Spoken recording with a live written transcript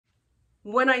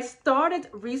When I started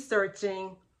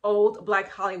researching old Black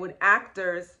Hollywood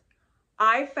actors,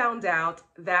 I found out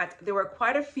that there were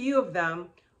quite a few of them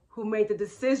who made the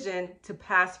decision to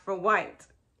pass for white.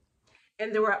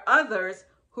 And there were others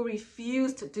who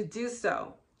refused to do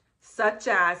so, such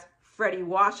as Freddie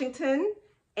Washington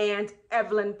and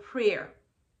Evelyn Prier.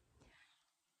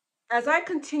 As I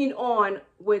continued on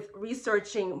with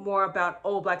researching more about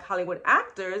old Black Hollywood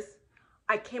actors,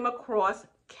 I came across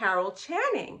Carol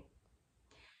Channing.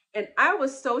 And I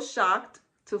was so shocked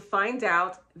to find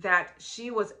out that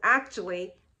she was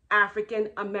actually African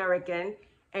American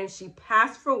and she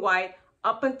passed for white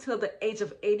up until the age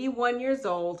of 81 years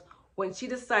old when she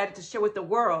decided to share with the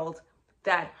world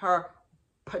that her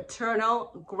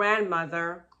paternal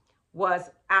grandmother was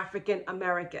African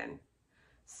American.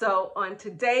 So on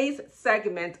today's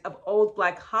segment of Old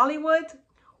Black Hollywood,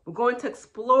 we're going to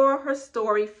explore her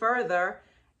story further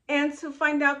and to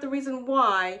find out the reason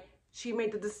why she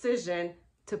made the decision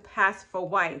to pass for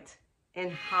white in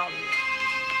Hollywood.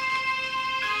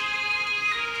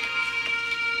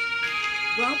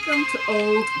 Welcome to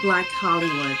Old Black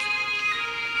Hollywood.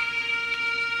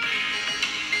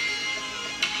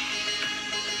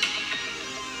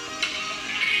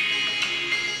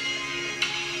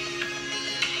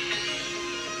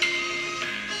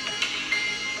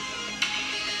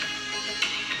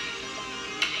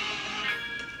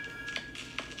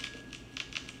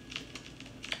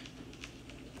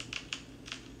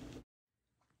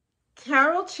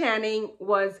 Carol Channing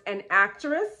was an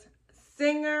actress,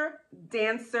 singer,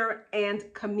 dancer, and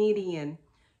comedian.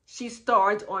 She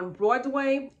starred on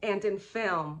Broadway and in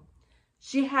film.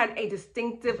 She had a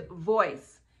distinctive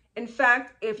voice. In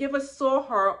fact, if you ever saw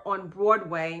her on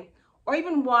Broadway or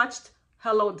even watched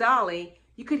Hello, Dolly,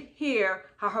 you could hear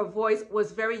how her voice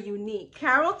was very unique.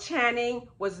 Carol Channing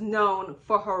was known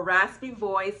for her raspy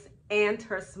voice and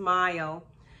her smile.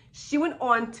 She went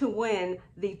on to win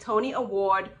the Tony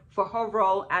Award for her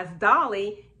role as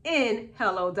Dolly in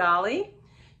Hello, Dolly.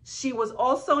 She was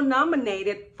also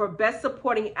nominated for Best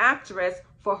Supporting Actress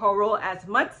for her role as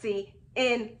Mutsi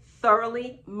in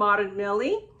Thoroughly Modern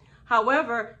Millie.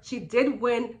 However, she did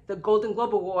win the Golden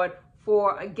Globe Award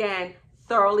for, again,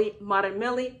 Thoroughly Modern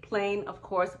Millie, playing, of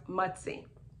course, Mutsi.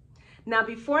 Now,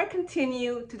 before I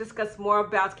continue to discuss more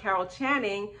about Carol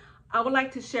Channing, I would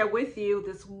like to share with you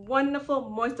this wonderful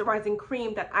moisturizing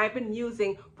cream that I've been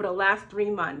using for the last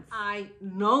 3 months. I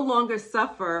no longer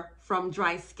suffer from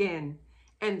dry skin.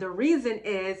 And the reason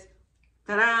is,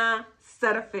 ta-da,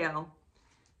 Cetaphil.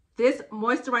 This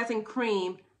moisturizing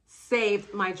cream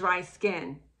saved my dry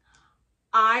skin.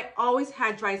 I always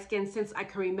had dry skin since I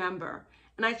can remember.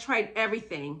 And I tried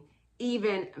everything,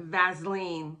 even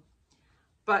Vaseline.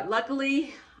 But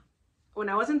luckily, when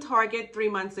I was in Target 3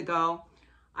 months ago,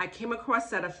 I came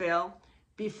across Cetaphil.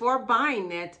 Before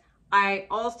buying it, I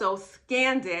also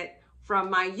scanned it from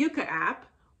my Yuka app,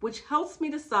 which helps me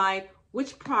decide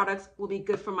which products will be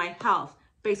good for my health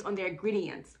based on their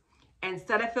ingredients. And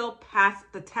Cetaphil passed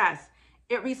the test.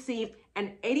 It received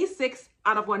an 86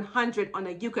 out of 100 on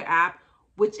the Yuka app,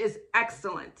 which is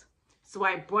excellent. So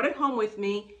I brought it home with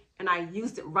me and I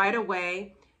used it right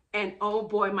away. And oh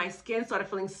boy, my skin started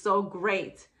feeling so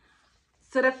great.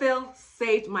 Cetaphil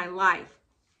saved my life.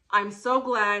 I'm so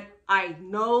glad I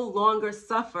no longer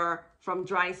suffer from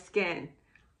dry skin.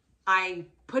 I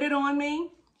put it on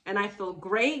me and I feel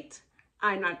great.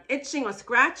 I'm not itching or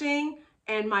scratching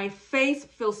and my face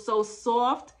feels so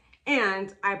soft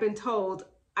and I've been told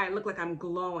I look like I'm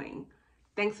glowing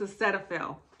thanks to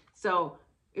Cetaphil. So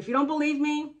if you don't believe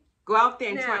me, go out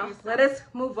there and try it yourself. Let us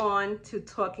move on to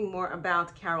talking more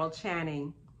about Carol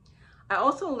Channing. I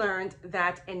also learned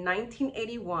that in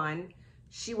 1981,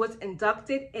 she was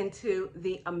inducted into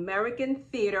the American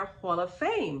Theater Hall of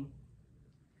Fame.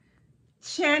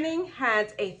 Channing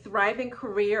had a thriving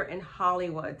career in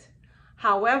Hollywood.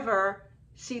 However,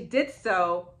 she did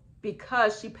so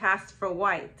because she passed for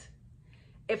white.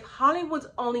 If Hollywood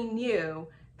only knew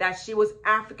that she was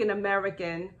African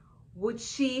American, would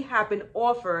she have been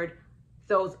offered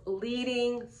those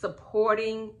leading,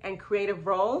 supporting, and creative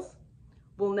roles?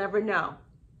 We'll never know.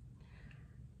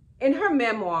 In her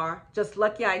memoir, Just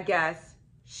Lucky I Guess,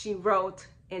 she wrote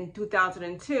in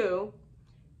 2002,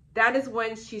 that is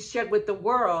when she shared with the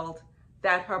world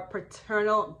that her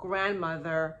paternal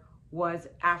grandmother was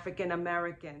African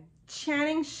American.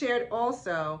 Channing shared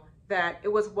also that it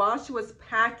was while she was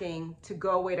packing to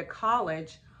go away to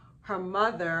college, her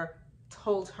mother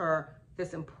told her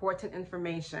this important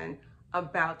information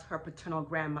about her paternal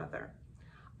grandmother.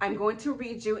 I'm going to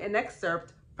read you an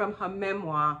excerpt from her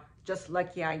memoir, Just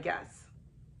Lucky I Guess.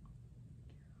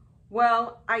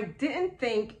 Well, I didn't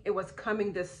think it was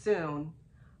coming this soon,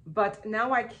 but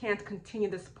now I can't continue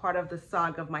this part of the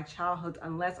saga of my childhood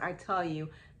unless I tell you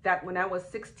that when I was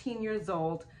 16 years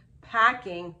old,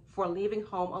 packing for leaving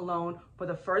home alone for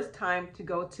the first time to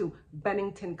go to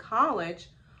Bennington College,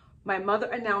 my mother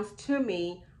announced to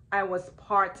me I was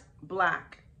part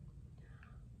Black.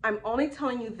 I'm only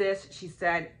telling you this, she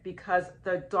said, because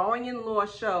the Darwinian law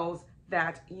shows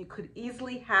that you could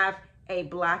easily have a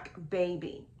Black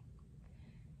baby.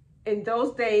 In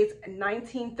those days, in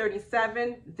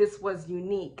 1937, this was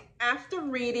unique. After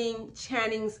reading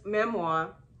Channing's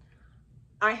memoir,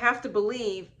 I have to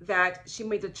believe that she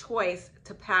made the choice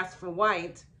to pass for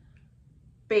white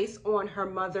based on her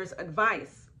mother's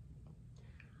advice.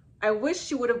 I wish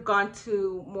she would have gone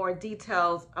to more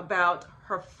details about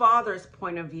her father's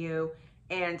point of view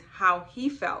and how he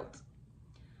felt.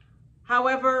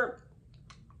 However,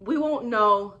 we won't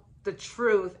know the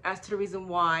truth as to the reason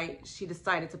why she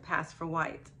decided to pass for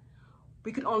white.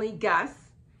 We could only guess,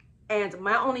 and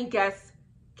my only guess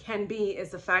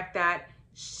is the fact that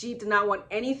she did not want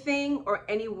anything or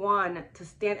anyone to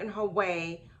stand in her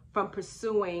way from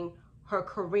pursuing her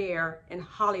career in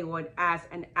Hollywood as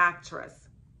an actress.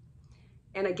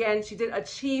 And again, she did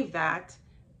achieve that.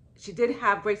 She did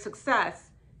have great success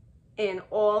in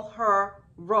all her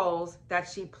roles that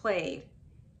she played.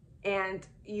 And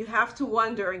you have to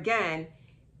wonder again,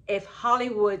 if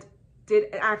Hollywood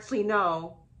did actually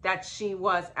know that she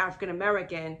was African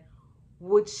American,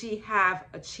 would she have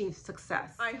achieved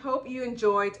success? I hope you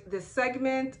enjoyed this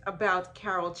segment about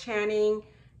Carol Channing.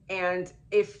 And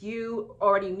if you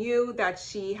already knew that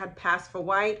she had passed for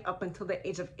white up until the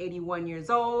age of 81 years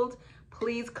old,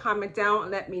 please comment down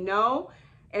and let me know.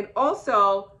 And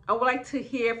also, I would like to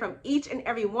hear from each and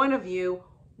every one of you,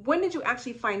 when did you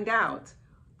actually find out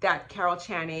that Carol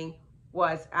Channing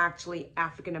was actually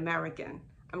African American?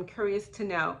 I'm curious to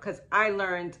know because I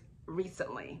learned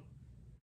recently.